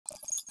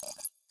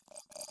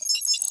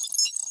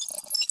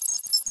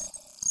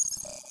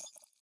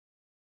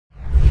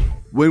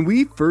When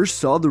we first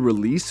saw the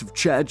release of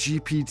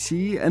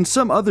ChatGPT and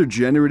some other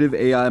generative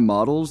AI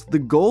models, the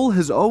goal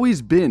has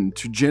always been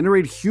to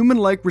generate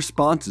human-like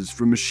responses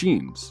from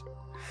machines.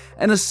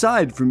 And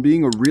aside from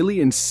being a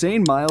really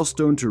insane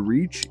milestone to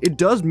reach, it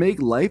does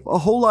make life a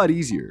whole lot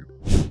easier.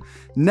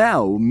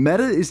 Now,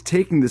 Meta is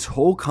taking this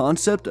whole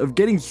concept of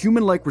getting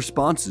human-like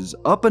responses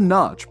up a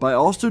notch by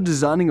also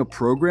designing a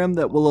program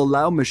that will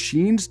allow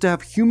machines to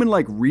have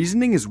human-like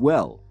reasoning as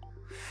well.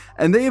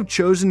 And they have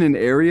chosen an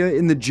area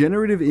in the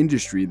generative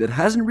industry that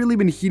hasn't really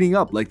been heating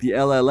up like the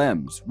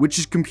LLMs, which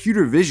is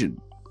computer vision.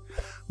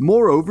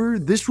 Moreover,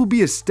 this will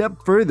be a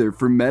step further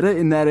for Meta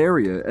in that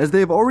area, as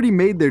they have already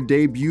made their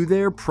debut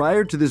there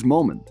prior to this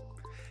moment.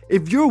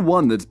 If you're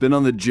one that's been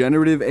on the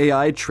generative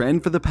AI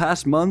trend for the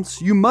past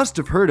months, you must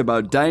have heard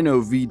about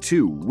Dino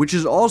V2, which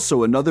is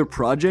also another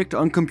project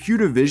on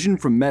computer vision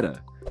from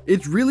Meta.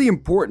 It's really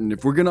important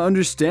if we're going to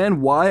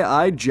understand why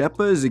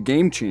i-jepa is a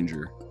game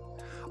changer.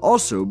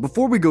 Also,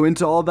 before we go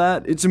into all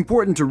that, it's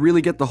important to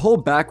really get the whole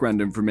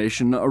background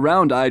information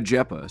around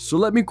i-jepa, so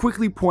let me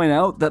quickly point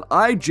out that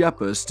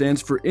i-jepa stands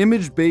for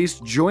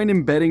Image-Based Joint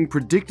Embedding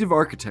Predictive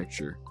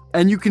Architecture,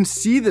 and you can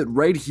see that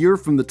right here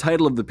from the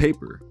title of the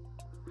paper.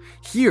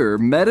 Here,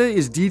 Meta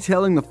is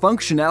detailing the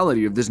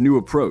functionality of this new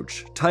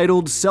approach,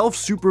 titled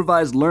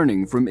Self-Supervised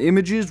Learning from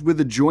Images with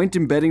a Joint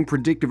Embedding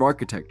Predictive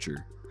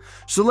Architecture.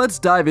 So let's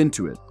dive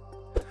into it.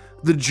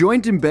 The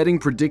Joint Embedding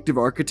Predictive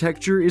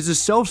Architecture is a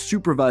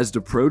self-supervised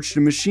approach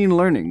to machine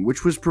learning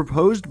which was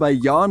proposed by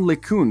Yann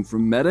LeCun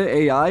from Meta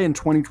AI in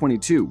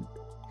 2022.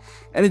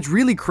 And it's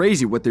really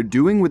crazy what they're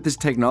doing with this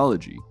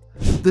technology.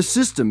 The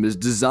system is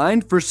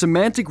designed for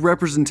semantic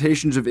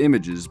representations of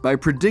images by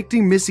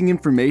predicting missing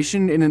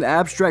information in an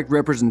abstract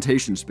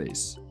representation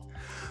space.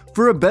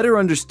 For a better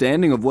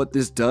understanding of what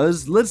this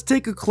does, let's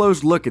take a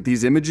close look at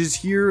these images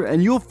here,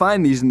 and you'll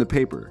find these in the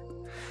paper.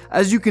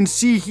 As you can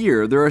see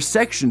here, there are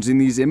sections in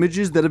these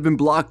images that have been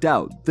blocked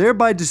out,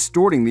 thereby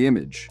distorting the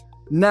image.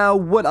 Now,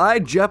 what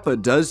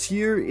i-jepa does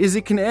here is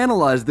it can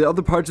analyze the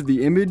other parts of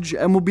the image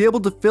and will be able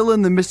to fill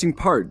in the missing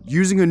part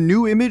using a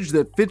new image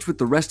that fits with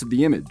the rest of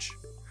the image.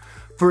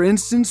 For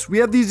instance, we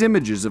have these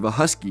images of a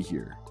husky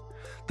here.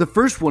 The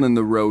first one in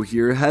the row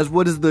here has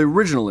what is the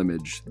original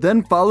image,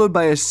 then followed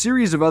by a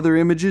series of other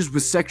images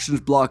with sections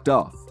blocked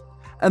off.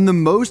 And the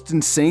most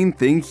insane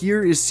thing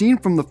here is seen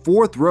from the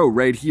fourth row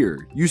right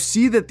here. You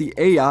see that the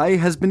AI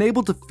has been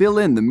able to fill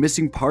in the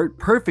missing part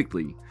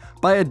perfectly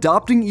by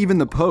adopting even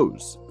the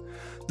pose.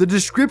 The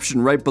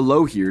description right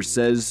below here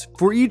says,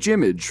 for each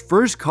image,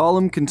 first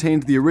column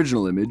contains the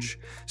original image,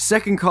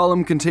 second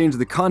column contains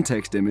the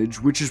context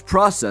image, which is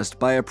processed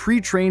by a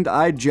pre-trained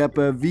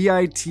i-jepa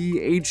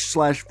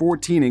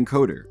VITH/14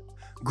 encoder.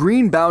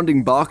 Green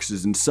bounding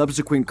boxes in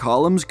subsequent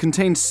columns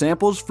contain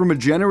samples from a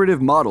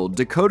generative model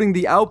decoding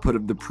the output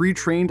of the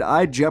pre-trained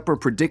i-jepa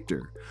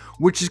predictor,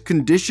 which is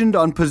conditioned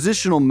on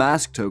positional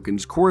mask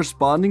tokens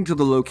corresponding to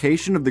the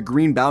location of the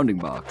green bounding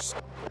box.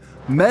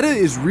 Meta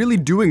is really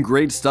doing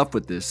great stuff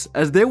with this,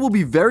 as there will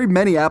be very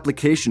many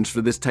applications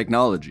for this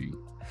technology.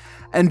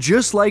 And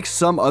just like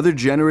some other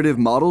generative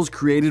models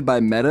created by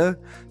Meta,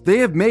 they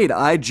have made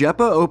i-jepa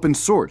open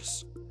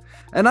source.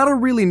 And I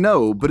don't really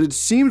know, but it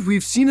seems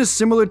we've seen a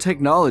similar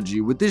technology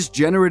with this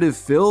generative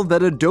fill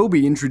that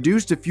Adobe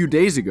introduced a few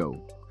days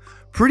ago.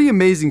 Pretty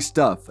amazing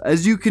stuff,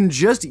 as you can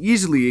just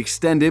easily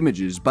extend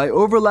images by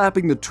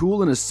overlapping the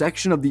tool in a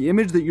section of the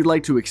image that you'd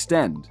like to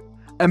extend.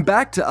 And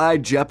back to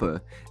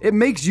i-jepa, it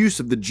makes use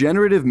of the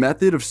generative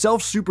method of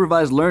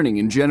self-supervised learning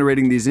in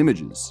generating these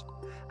images.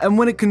 And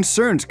when it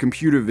concerns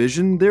computer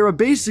vision, there are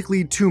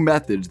basically two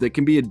methods that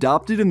can be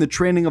adopted in the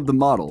training of the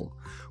model,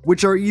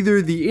 which are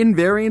either the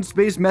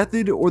invariance-based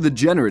method or the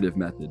generative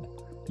method.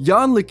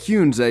 Yann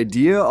LeCun's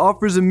idea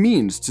offers a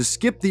means to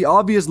skip the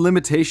obvious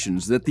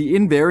limitations that the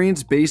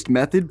invariance-based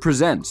method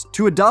presents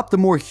to adopt the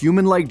more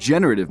human-like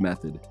generative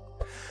method.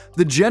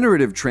 The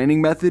generative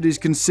training method is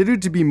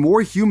considered to be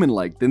more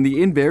human-like than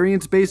the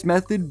invariance-based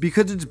method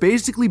because it's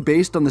basically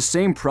based on the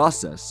same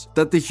process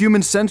that the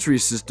human sensory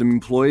system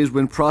employs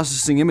when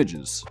processing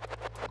images.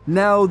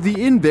 Now, the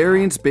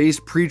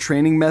invariance-based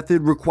pre-training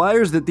method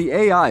requires that the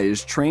AI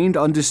is trained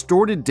on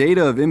distorted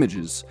data of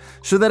images,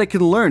 so that it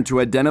can learn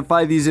to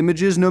identify these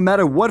images no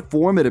matter what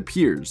form it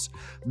appears,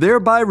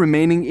 thereby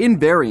remaining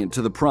invariant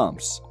to the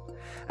prompts.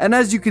 And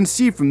as you can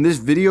see from this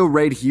video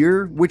right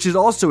here, which is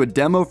also a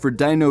demo for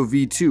Dino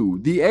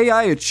V2, the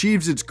AI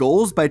achieves its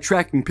goals by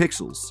tracking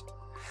pixels.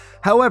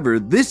 However,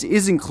 this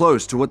isn't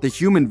close to what the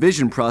human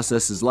vision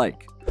process is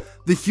like.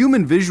 The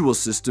human visual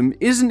system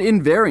isn't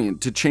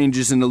invariant to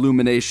changes in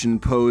illumination,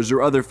 pose,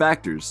 or other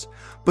factors,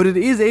 but it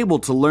is able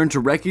to learn to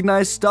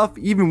recognize stuff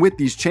even with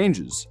these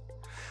changes.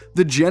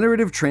 The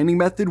generative training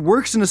method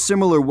works in a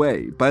similar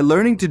way by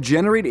learning to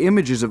generate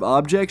images of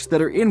objects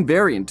that are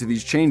invariant to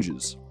these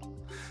changes.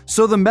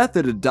 So the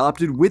method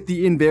adopted with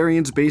the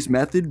invariance-based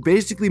method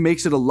basically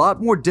makes it a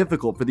lot more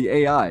difficult for the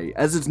AI,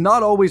 as it's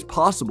not always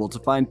possible to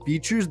find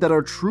features that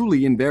are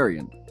truly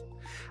invariant.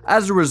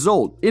 As a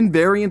result,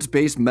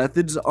 invariance-based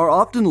methods are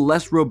often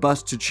less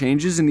robust to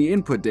changes in the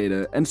input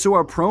data and so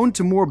are prone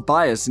to more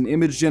bias in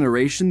image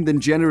generation than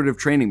generative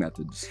training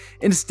methods.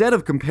 Instead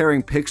of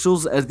comparing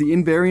pixels as the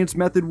invariance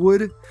method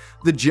would,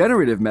 the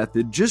generative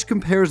method just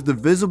compares the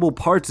visible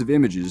parts of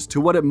images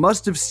to what it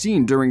must have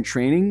seen during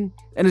training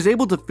and is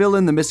able to fill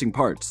in the missing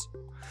parts.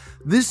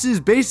 This is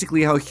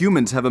basically how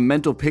humans have a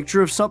mental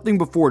picture of something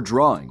before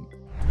drawing.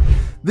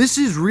 This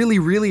is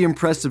really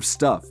impressive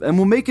stuff and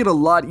will make it a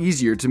lot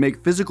easier to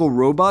make physical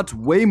robots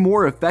way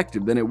more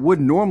effective than it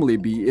would normally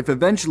be if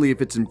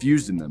it's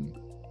infused in them.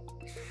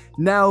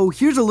 Now,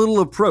 here's a little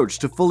approach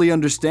to fully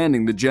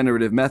understanding the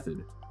generative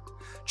method.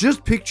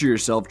 Just picture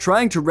yourself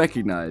trying to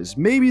recognize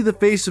maybe the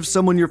face of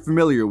someone you're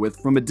familiar with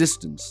from a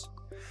distance.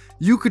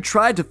 You could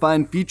try to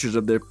find features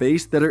of their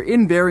face that are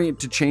invariant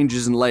to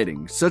changes in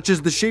lighting, such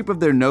as the shape of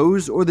their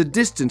nose or the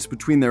distance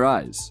between their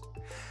eyes.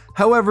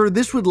 However,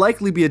 this would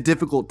likely be a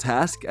difficult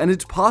task, and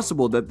it's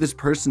possible that this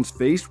person's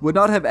face would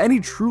not have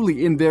any truly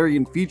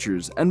invariant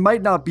features and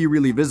might not be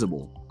really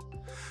visible.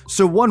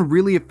 So one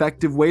really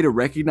effective way to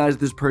recognize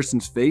this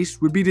person's face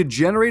would be to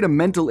generate a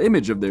mental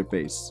image of their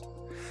face.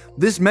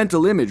 This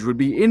mental image would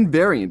be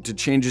invariant to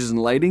changes in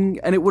lighting,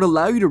 and it would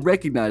allow you to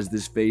recognize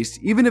this face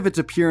even if its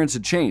appearance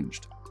had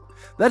changed.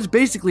 That's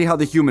basically how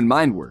the human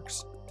mind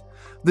works.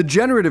 The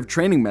generative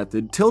training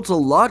method tilts a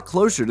lot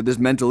closer to this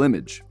mental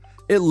image.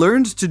 It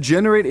learns to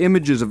generate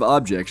images of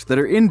objects that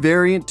are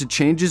invariant to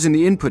changes in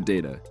the input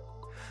data.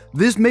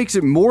 This makes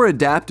it more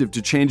adaptive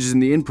to changes in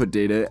the input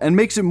data and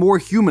makes it more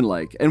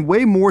human-like and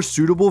way more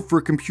suitable for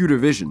computer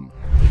vision.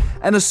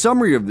 And a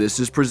summary of this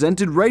is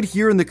presented right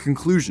here in the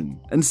conclusion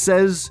and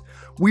says,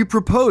 "We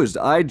proposed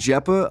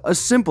i-jepa, a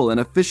simple and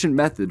efficient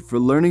method for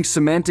learning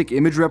semantic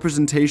image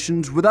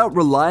representations without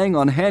relying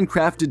on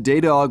handcrafted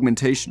data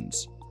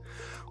augmentations.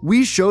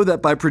 We show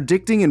that by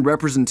predicting in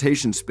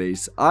representation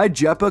space,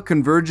 i-jepa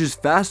converges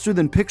faster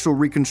than pixel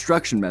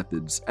reconstruction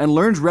methods and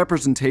learns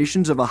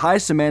representations of a high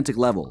semantic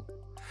level.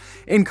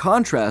 In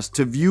contrast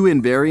to view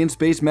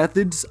invariance-based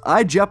methods,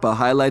 i-jepa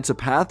highlights a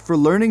path for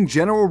learning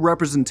general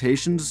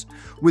representations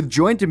with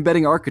joint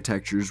embedding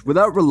architectures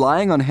without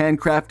relying on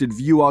handcrafted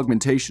view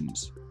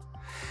augmentations."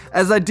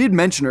 As I did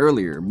mention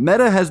earlier,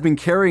 Meta has been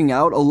carrying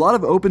out a lot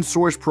of open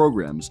source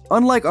programs,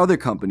 unlike other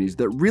companies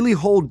that really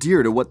hold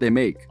dear to what they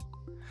make.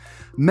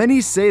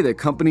 Many say that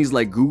companies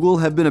like Google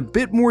have been a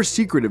bit more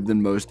secretive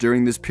than most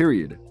during this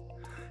period.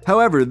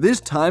 However,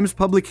 this Times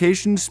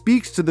publication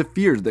speaks to the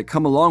fears that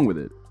come along with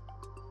it.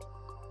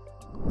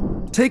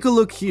 Take a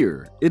look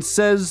here. It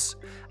says,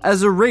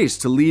 "As a race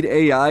to lead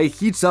AI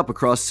heats up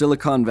across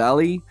Silicon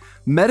Valley,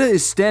 Meta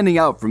is standing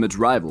out from its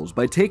rivals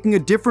by taking a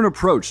different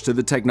approach to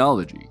the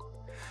technology.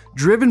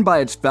 Driven by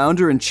its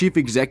founder and chief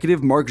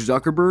executive Mark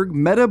Zuckerberg,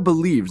 Meta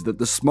believes that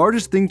the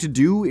smartest thing to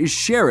do is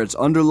share its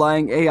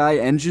underlying AI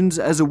engines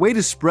as a way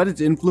to spread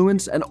its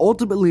influence and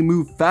ultimately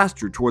move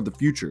faster toward the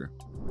future.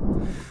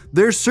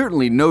 There's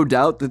certainly no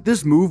doubt that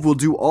this move will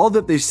do all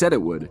that they said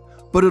it would,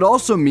 but it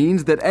also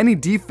means that any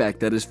defect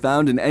that is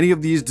found in any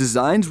of these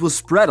designs will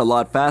spread a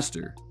lot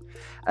faster.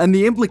 And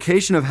the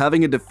implication of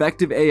having a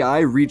defective AI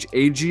reach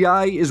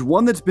AGI is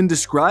one that's been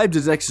described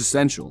as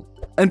existential.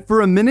 And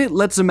for a minute,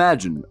 let's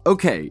imagine,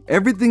 okay,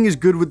 everything is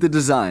good with the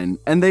design,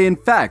 and they in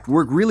fact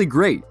work really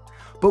great,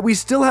 but we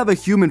still have a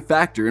human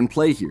factor in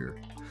play here.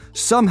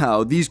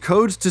 Somehow, these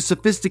codes to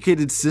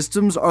sophisticated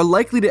systems are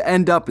likely to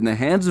end up in the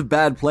hands of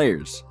bad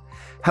players.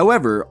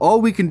 However, all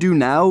we can do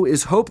now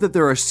is hope that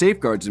there are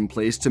safeguards in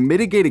place to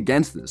mitigate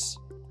against this.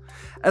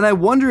 And I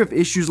wonder if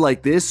issues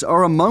like this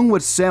are among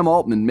what Sam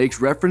Altman makes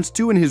reference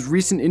to in his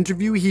recent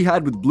interview he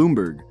had with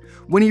Bloomberg,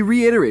 when he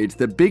reiterates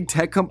that big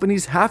tech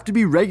companies have to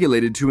be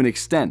regulated to an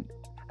extent.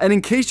 And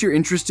in case you're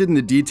interested in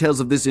the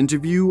details of this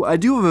interview, I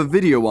do have a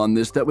video on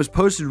this that was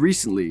posted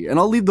recently, and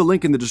I'll leave the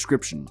link in the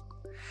description.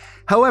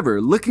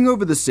 However, looking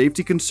over the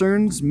safety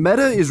concerns,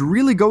 Meta is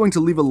really going to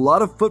leave a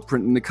lot of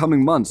footprint in the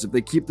coming months if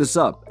they keep this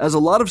up, as a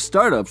lot of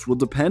startups will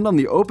depend on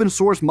the open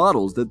source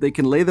models that they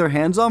can lay their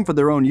hands on for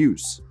their own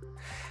use.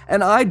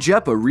 And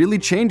i-jepa really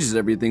changes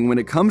everything when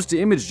it comes to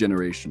image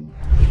generation.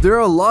 There are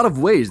a lot of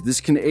ways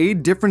this can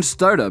aid different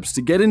startups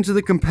to get into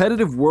the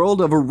competitive world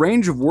of a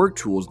range of work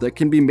tools that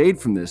can be made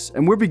from this,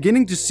 and we're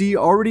beginning to see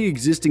already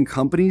existing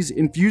companies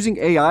infusing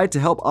AI to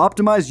help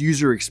optimize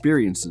user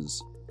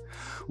experiences.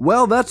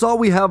 Well, that's all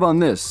we have on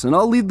this, and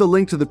I'll leave the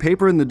link to the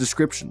paper in the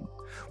description.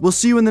 We'll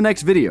see you in the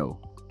next video.